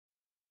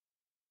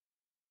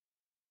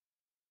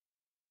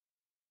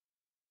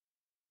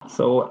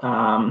So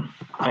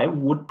I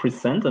would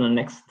present in the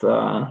next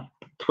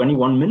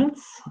 21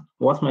 minutes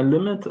was my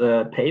limit,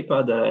 a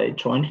paper that I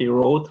jointly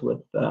wrote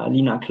with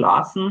Lena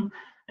Klaassen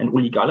and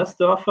Uli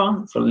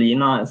Gallersdörfer. So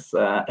Lena is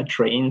a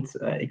trained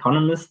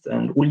economist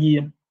and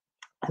Uli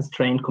is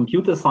trained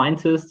computer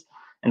scientist.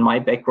 And my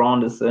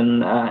background is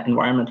in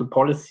environmental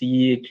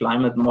policy,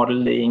 climate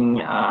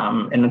modeling,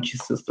 energy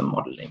system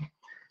modeling.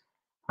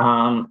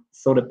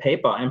 So the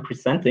paper I'm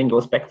presenting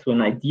goes back to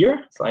an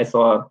idea. So I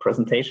saw a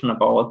presentation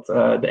about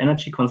the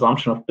energy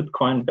consumption of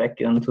Bitcoin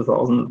back in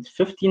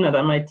 2015 at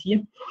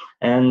MIT.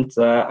 And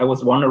I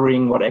was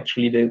wondering what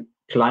actually the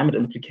climate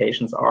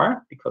implications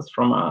are, because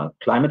from a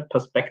climate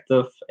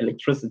perspective,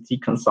 electricity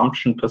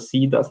consumption per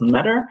se doesn't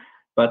matter,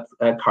 but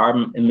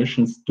carbon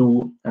emissions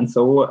do. And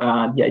so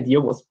the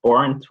idea was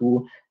born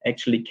to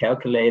actually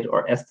calculate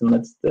or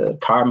estimate the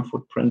carbon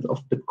footprint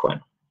of Bitcoin.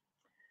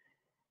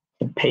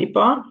 The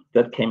paper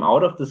that came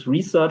out of this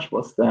research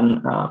was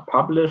then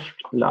published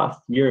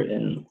last year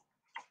in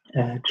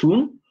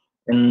June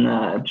in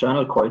a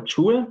journal called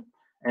Joule.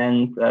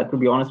 And to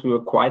be honest, we were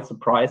quite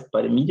surprised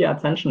by the media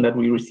attention that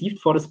we received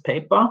for this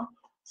paper.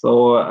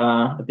 So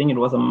I think it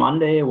was a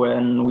Monday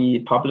when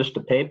we published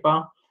the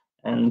paper.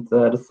 And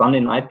the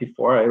Sunday night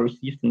before, I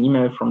received an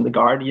email from The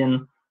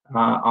Guardian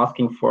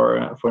asking for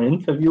an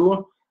interview.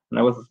 And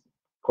I was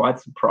quite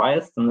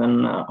surprised. And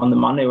then on the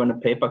Monday when the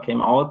paper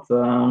came out,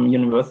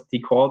 university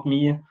called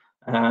me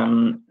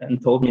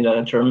and told me that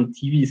a German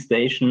TV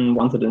station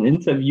wanted an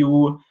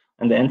interview,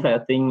 and the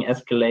entire thing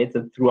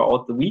escalated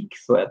throughout the week.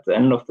 So at the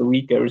end of the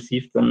week, I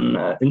received an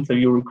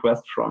interview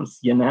request from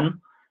CNN,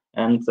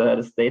 and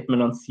the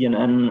statement on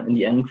CNN in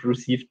the end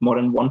received more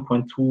than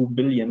 1.2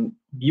 billion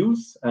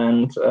views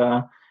and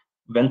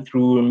went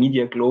through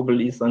media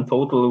globally. So in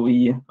total,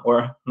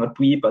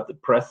 but the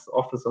press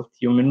office of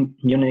TU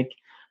Munich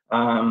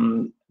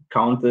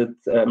counted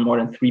more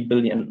than 3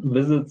 billion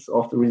visits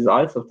of the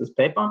results of this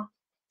paper,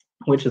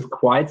 which is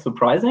quite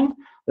surprising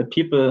that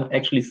people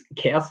actually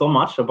care so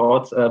much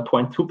about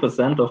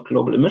 0.2% of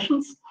global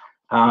emissions.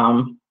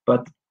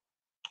 But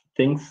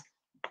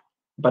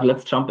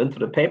let's jump into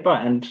the paper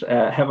and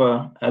have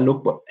a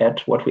look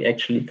at what we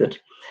actually did.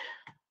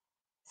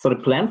 So the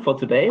plan for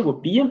today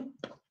would be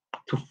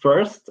to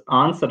first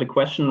answer the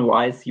question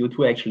why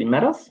CO2 actually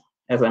matters.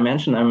 As I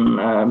mentioned, I'm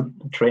a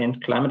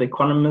trained climate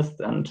economist,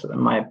 and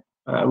my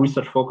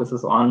research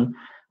focuses on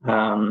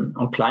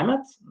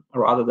climate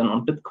rather than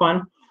on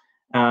Bitcoin.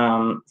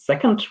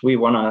 Second,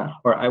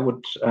 I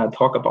would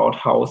talk about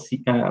how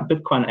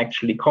Bitcoin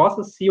actually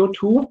causes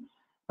CO2.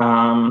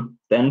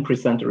 Then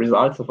present the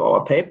results of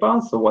our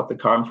paper, so what the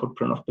carbon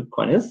footprint of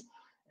Bitcoin is.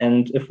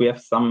 And if we have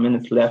some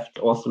minutes left,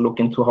 also look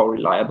into how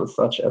reliable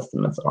such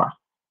estimates are.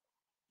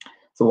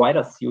 So why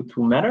does CO2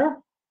 matter?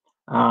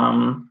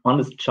 On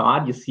this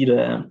chart, you see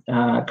the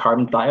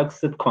carbon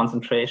dioxide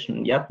concentration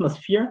in the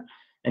atmosphere.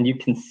 And you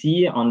can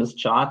see on this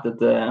chart that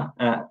the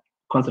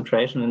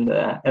concentration in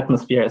the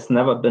atmosphere has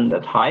never been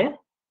that high.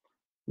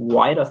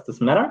 Why does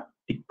this matter?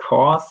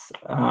 Because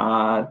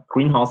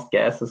greenhouse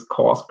gases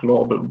cause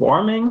global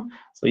warming.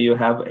 So you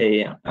have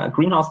a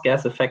greenhouse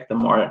gas effect, the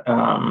more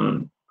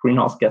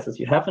greenhouse gases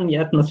you have in the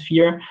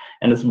atmosphere.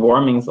 And this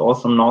warming is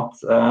also not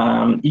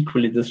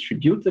equally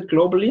distributed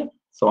globally.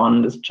 So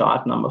on this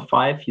chart number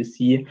 5, you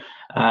see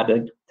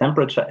the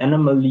temperature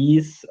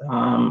anomalies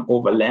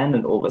over land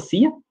and over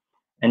sea.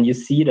 And you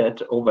see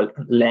that over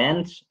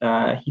land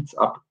heats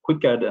up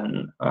quicker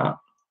than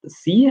the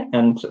sea.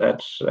 And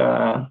at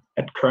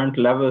current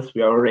levels,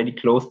 we are already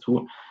close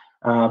to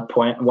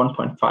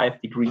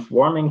 1.5 degrees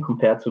warming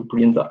compared to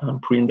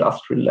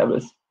pre-industrial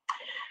levels.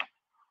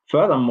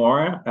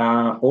 Furthermore,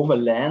 over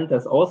land,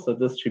 there's also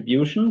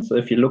distribution. So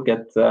if you look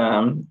at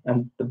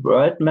the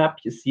world map,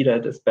 you see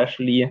that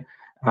especially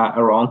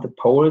around the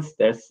poles,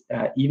 there's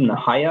even a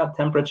higher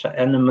temperature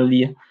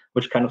anomaly,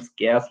 which kind of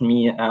scares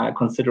me,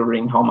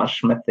 considering how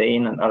much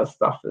methane and other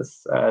stuff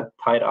is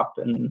tied up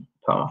in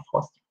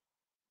permafrost.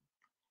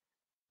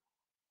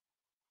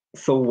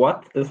 So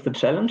what is the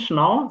challenge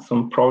now?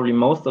 So probably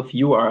most of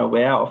you are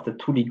aware of the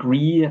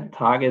 2-degree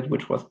target,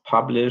 which was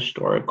published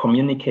or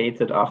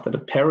communicated after the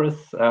Paris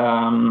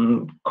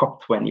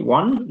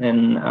COP21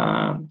 in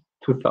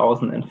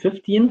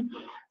 2015.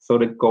 So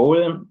the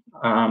goal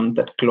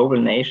that global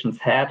nations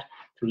had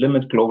to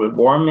limit global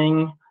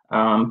warming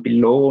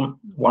below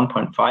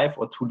 1.5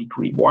 or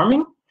 2-degree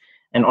warming.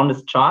 And on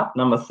this chart,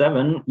 number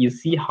 7, you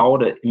see how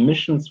the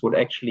emissions would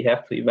actually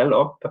have to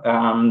develop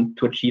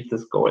to achieve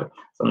this goal.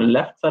 So on the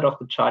left side of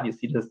the chart, you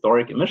see the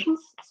historic emissions.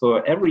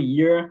 So every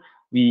year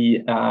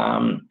we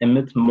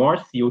emit more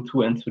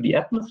CO2 into the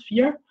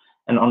atmosphere.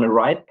 And on the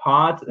right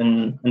part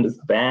in this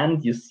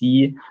band, you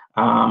see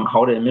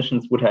how the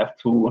emissions would have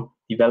to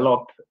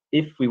develop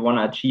if we want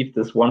to achieve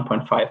this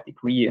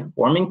 1.5-degree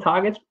warming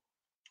target.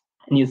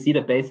 And you see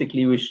that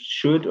basically we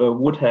should or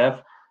would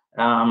have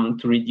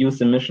to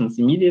reduce emissions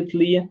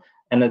immediately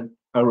and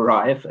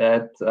arrive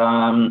at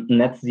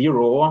net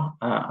zero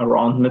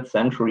around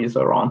mid-century,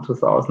 so around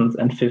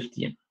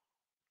 2050.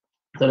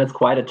 So that's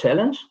quite a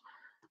challenge.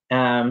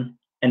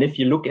 And if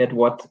you look at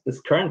what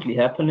is currently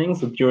happening,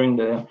 so during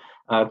the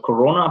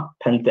corona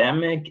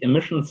pandemic,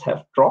 emissions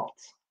have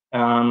dropped.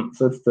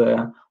 So it's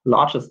the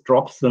largest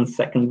drop since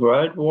Second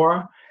World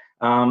War.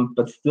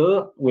 But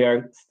still, we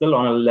are still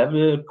on a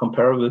level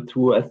comparable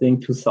to, I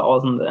think,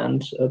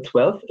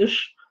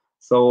 2012-ish.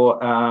 So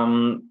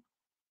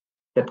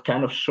that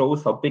kind of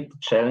shows how big the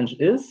challenge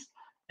is.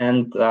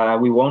 And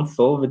we won't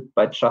solve it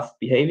by just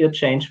behavior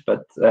change,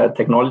 but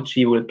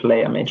technology will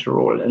play a major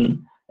role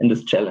in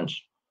this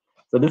challenge.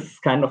 So this is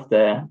kind of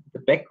the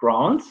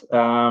background,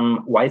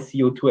 why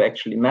CO2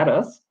 actually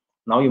matters.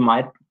 Now you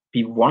might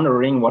be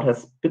wondering, what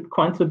has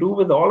Bitcoin to do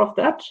with all of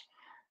that?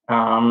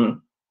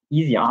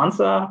 Easy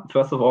answer.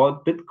 First of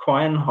all,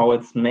 Bitcoin, how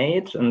it's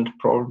made, and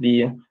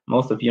probably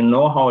most of you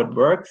know how it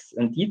works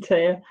in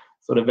detail.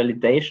 So the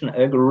validation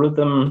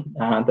algorithm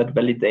that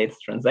validates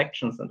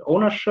transactions and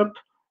ownership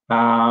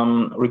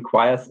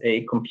requires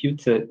a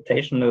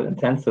computational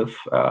intensive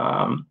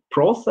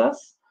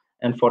process.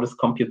 And for this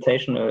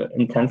computational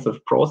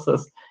intensive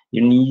process,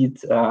 you need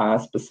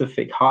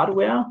specific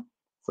hardware.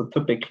 So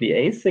typically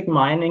ASIC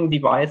mining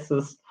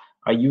devices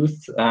are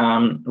used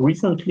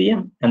recently,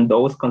 and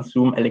those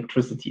consume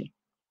electricity.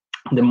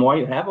 The more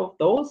you have of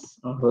those,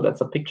 so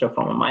that's a picture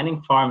from a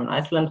mining farm in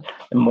Iceland,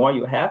 the more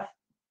you have,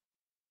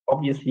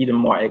 obviously, the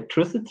more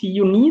electricity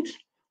you need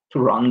to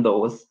run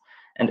those.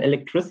 And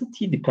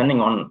electricity,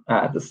 depending on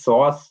the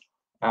source,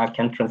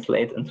 can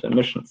translate into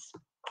emissions.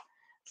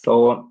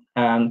 So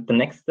the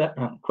next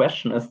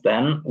question is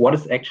then, what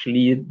is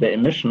actually the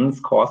emissions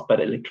caused by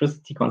the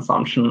electricity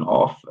consumption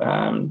of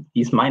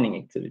these mining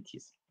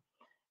activities?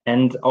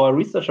 And our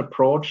research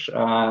approach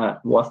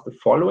was the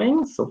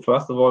following. So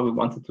first of all, we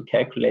wanted to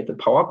calculate the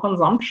power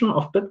consumption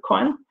of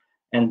Bitcoin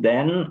and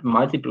then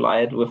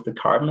multiply it with the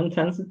carbon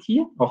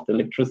intensity of the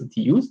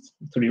electricity used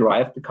to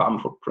derive the carbon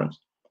footprint.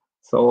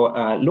 So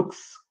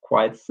looks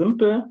quite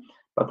simple,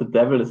 but the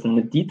devil is in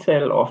the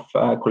detail of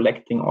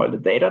collecting all the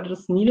data that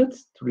is needed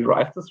to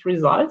derive this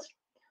result.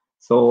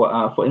 So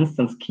for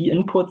instance, key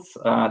inputs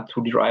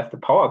to derive the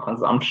power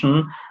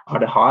consumption are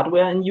the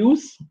hardware in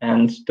use,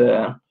 and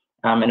the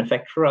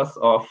manufacturers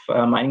of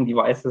mining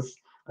devices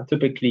are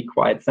typically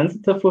quite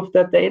sensitive with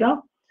that data.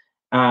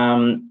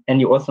 And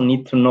you also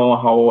need to know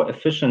how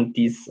efficient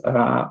these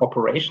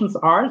operations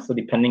are. So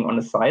depending on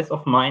the size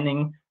of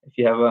mining, if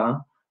you have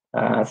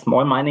a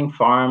small mining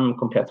farm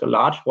compared to a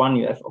large one,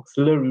 you have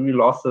auxiliary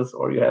losses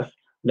or you have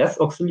less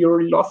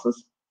auxiliary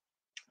losses.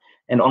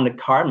 And on the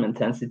carbon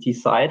intensity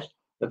side,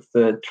 that's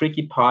the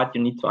tricky part.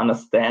 You need to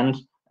understand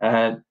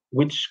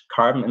which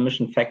carbon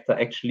emission factor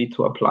actually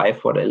to apply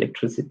for the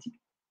electricity.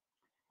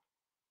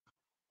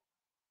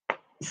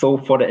 So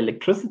for the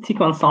electricity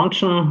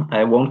consumption,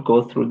 I won't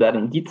go through that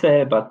in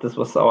detail, but this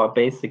was our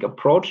basic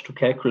approach to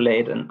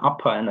calculate an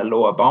upper and a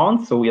lower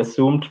bound. So we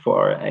assumed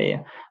for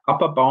a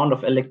upper bound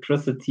of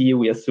electricity,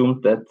 we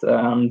assumed that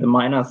the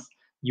miners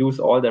use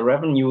all their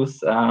revenues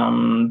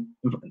to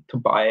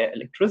buy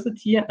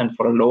electricity. And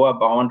for the lower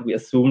bound, we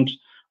assumed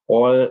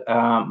all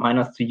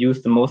miners to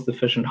use the most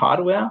efficient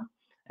hardware.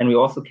 And we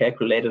also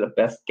calculated a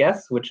best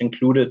guess, which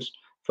included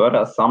further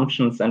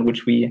assumptions and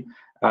which we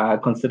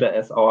consider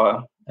as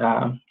our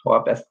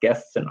best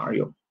guess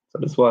scenario. So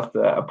this was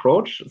the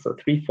approach. It's a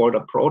threefold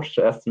approach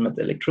to estimate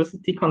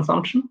electricity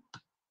consumption.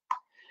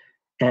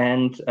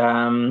 And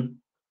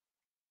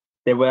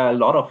there were a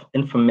lot of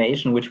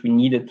information which we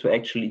needed to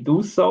actually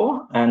do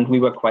so. And we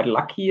were quite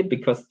lucky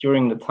because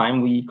during the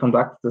time we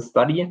conducted the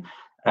study,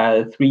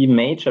 three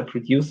major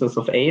producers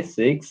of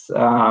ASICs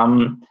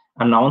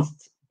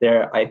announced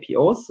their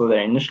IPOs, so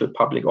their initial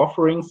public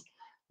offerings,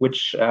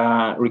 which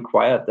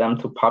required them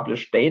to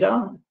publish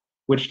data,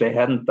 which they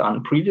hadn't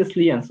done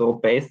previously. And so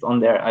based on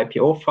their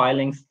IPO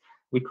filings,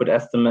 we could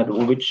estimate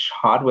which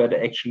hardware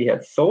they actually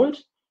had sold,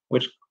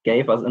 which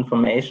gave us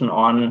information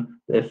on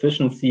the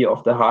efficiency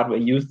of the hardware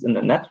used in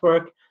the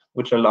network,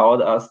 which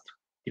allowed us to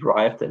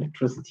derive the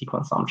electricity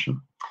consumption.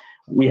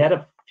 We had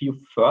a few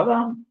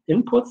further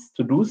inputs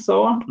to do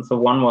so. So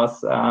one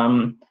was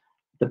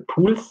the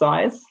pool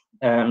size.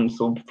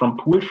 So from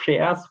pool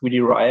shares, we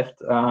derived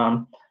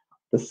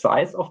the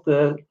size of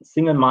the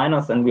single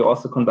miners, and we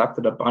also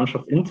conducted a bunch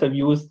of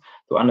interviews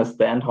to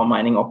understand how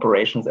mining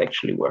operations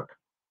actually work.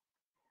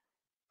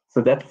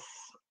 So that's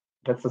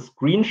a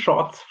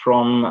screenshot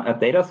from a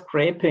data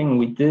scraping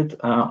we did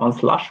on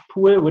Slush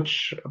Pool,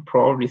 which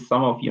probably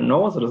some of you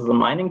know. So this is a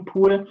mining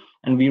pool,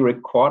 and we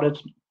recorded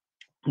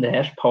the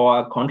hash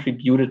power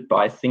contributed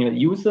by single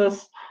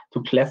users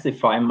to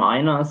classify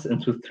miners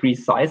into three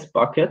size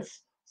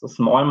buckets. So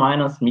small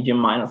miners, medium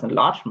miners, and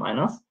large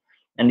miners.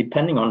 And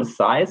depending on the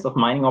size of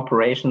mining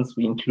operations,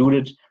 we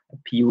included a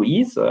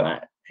PUE, so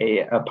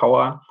a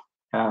power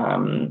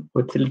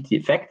utility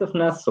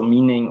effectiveness, so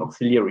meaning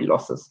auxiliary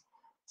losses.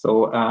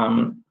 So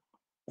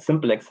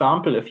simple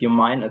example, if you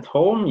mine at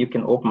home, you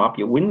can open up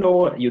your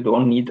window. You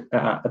don't need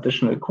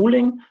additional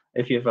cooling.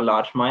 If you have a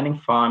large mining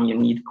farm, you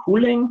need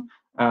cooling.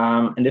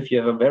 And if you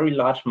have a very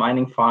large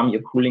mining farm,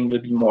 your cooling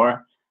will be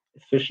more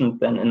efficient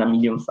than in a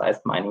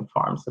medium-sized mining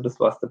farm. So this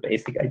was the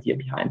basic idea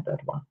behind that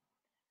one.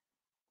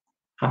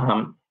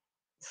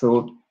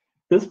 So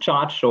this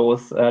chart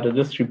shows the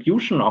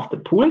distribution of the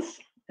pools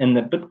in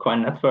the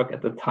Bitcoin network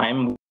at the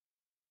time,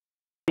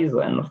 the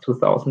end of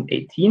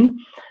 2018.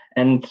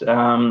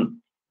 And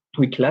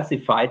we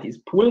classified these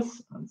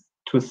pools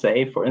to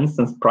say, for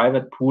instance,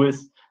 private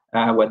pools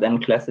were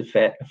then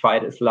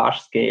classified as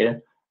large-scale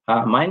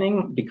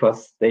mining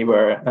because they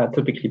were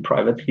typically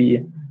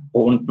privately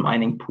owned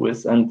mining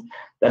pools. And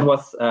that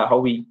was how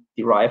we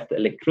derived the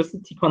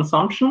electricity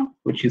consumption,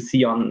 which you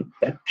see on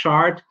that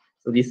chart.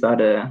 So these are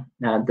the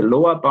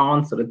lower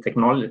bounds, so the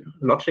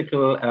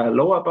technological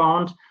lower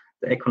bound,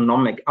 the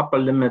economic upper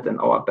limit, and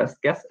our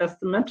best guess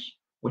estimate,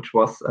 which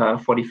was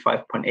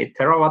 45.8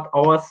 terawatt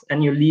hours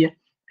annually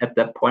at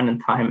that point in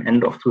time,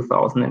 end of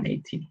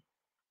 2018.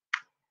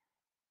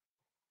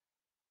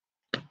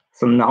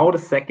 So now the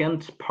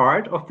second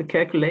part of the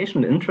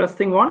calculation, the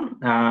interesting one,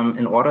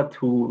 in order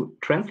to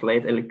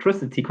translate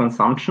electricity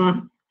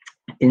consumption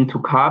into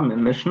carbon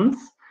emissions,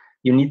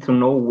 you need to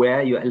know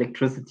where your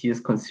electricity is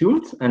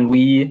consumed. And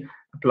we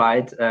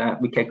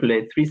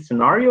calculate 3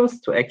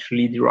 scenarios to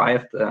actually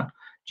derive the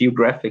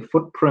geographic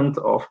footprint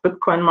of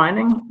Bitcoin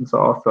mining. And so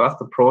our first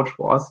approach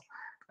was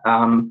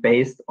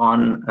based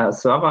on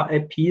server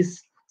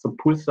IPs, so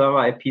pool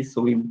server IPs.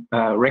 So we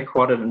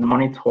recorded and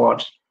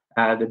monitored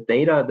the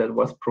data that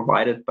was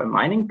provided by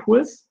mining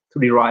pools to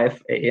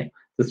derive a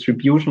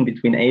distribution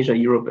between Asia,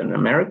 Europe, and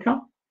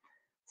America.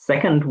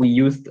 Second, we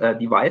used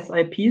device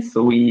IPs.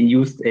 So we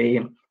used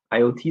a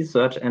IoT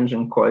search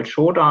engine called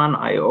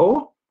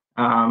Jordan.io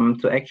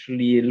to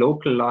actually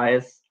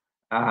localize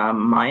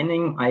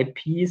mining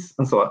IPs,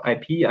 and so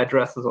IP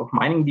addresses of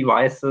mining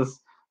devices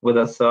with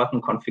a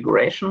certain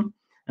configuration.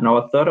 And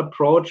our third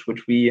approach,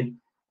 which we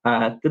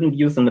didn't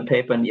use in the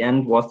paper in the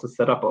end, was to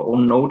set up our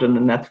own node in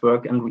the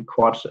network and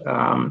record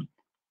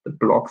the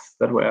blocks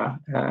that were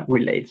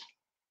relayed.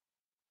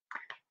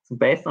 So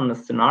based on the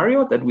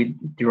scenario that we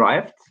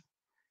derived,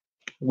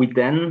 we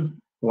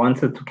then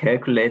wanted to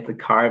calculate the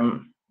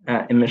carbon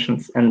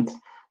emissions. And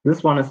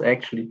this one is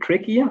actually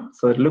tricky.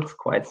 So it looks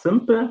quite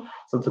simple.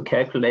 So to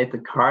calculate the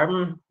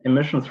carbon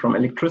emissions from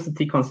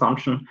electricity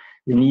consumption,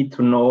 you need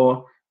to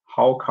know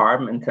how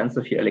carbon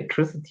intensive your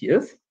electricity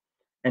is.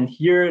 And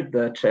here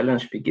the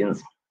challenge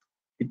begins.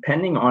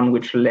 Depending on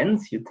which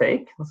lens you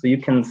take, so you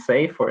can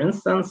say, for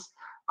instance,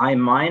 I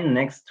mine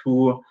next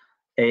to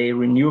a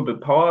renewable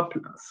power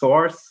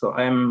source, so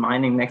I'm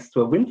mining next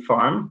to a wind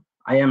farm,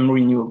 I am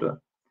renewable.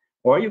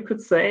 Or you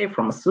could say,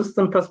 from a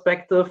system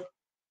perspective,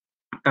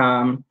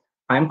 I'm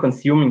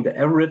consuming the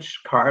average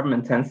carbon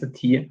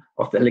intensity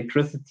of the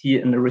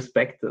electricity in the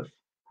respective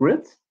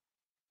grid.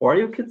 Or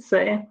you could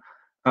say,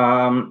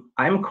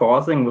 I'm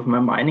causing with my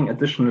mining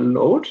additional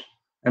load,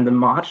 and the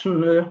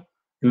marginal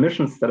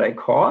emissions that I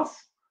cause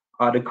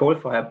are the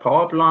coal-fired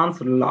power plants,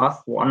 so the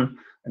last one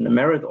in the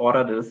merit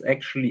order that is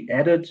actually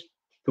added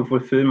to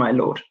fulfill my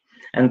load.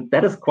 And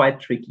that is quite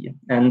tricky.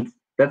 And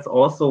that's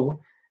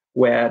also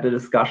where the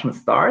discussion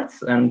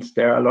starts. And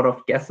there are a lot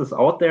of guesses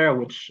out there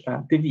which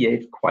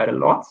deviate quite a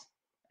lot.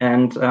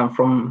 And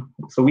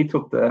so we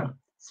took the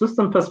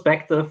system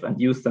perspective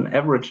and used an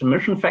average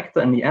emission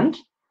factor in the end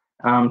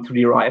to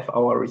derive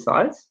our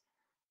results,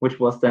 which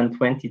was then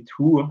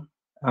 22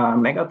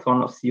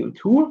 megaton of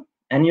CO2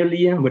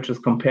 annually, which is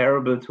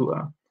comparable to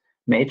a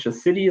major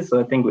city. So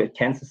I think we had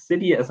Kansas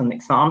City as an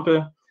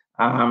example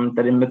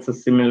that emits a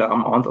similar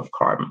amount of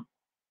carbon.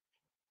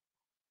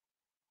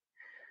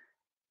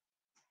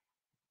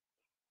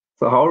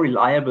 So how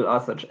reliable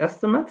are such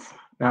estimates?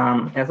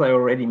 As I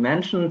already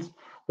mentioned,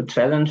 the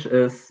challenge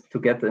is to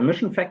get the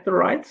emission factor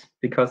right,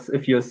 because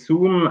if you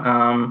assume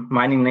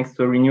mining next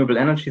to a renewable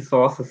energy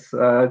source is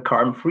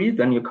carbon-free,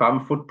 then your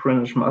carbon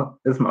footprint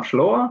is much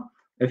lower.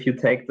 If you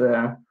take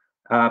the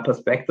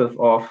perspective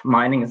of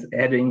mining is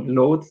adding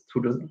load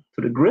to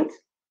the grid,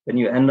 then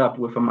you end up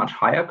with a much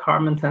higher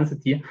carbon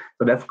intensity.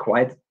 So that's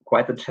quite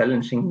a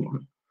challenging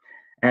one.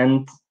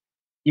 And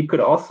you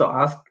could also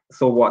ask,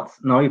 so what?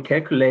 Now you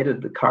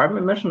calculated the carbon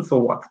emissions, so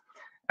what?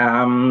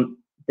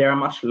 There are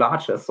much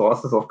larger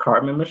sources of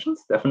carbon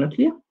emissions,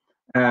 definitely.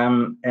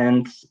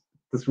 And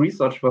this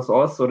research was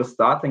also the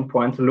starting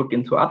point to look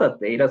into other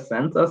data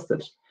centers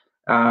that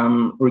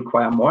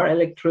require more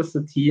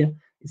electricity,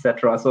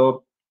 etc.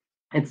 So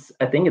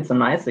I think it's a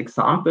nice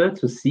example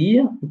to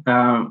see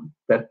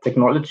that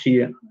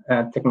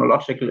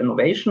technological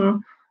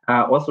innovation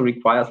also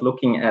requires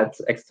looking at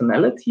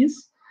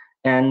externalities.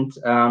 And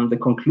the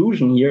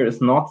conclusion here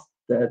is not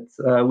that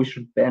we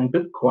should ban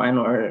Bitcoin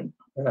or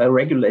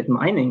regulate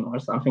mining or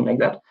something like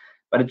that,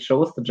 but it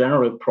shows the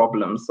general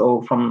problem.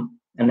 So from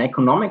an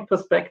economic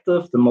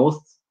perspective, the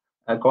most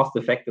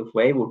cost-effective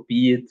way would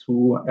be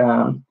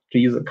to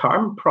use a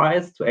carbon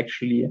price to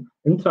actually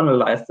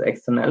internalize the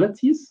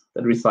externalities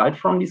that result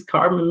from these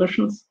carbon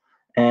emissions.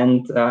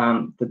 And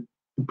the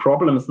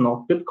problem is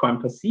not Bitcoin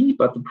per se,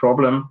 but the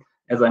problem,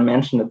 as I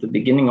mentioned at the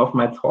beginning of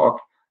my talk,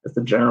 is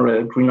the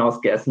general greenhouse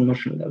gas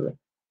emission level.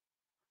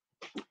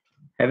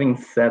 Having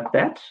said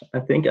that, I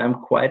think I'm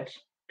quite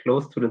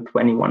close to the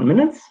 21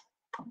 minutes,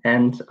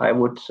 and I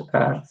would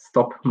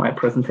stop my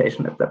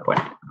presentation at that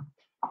point.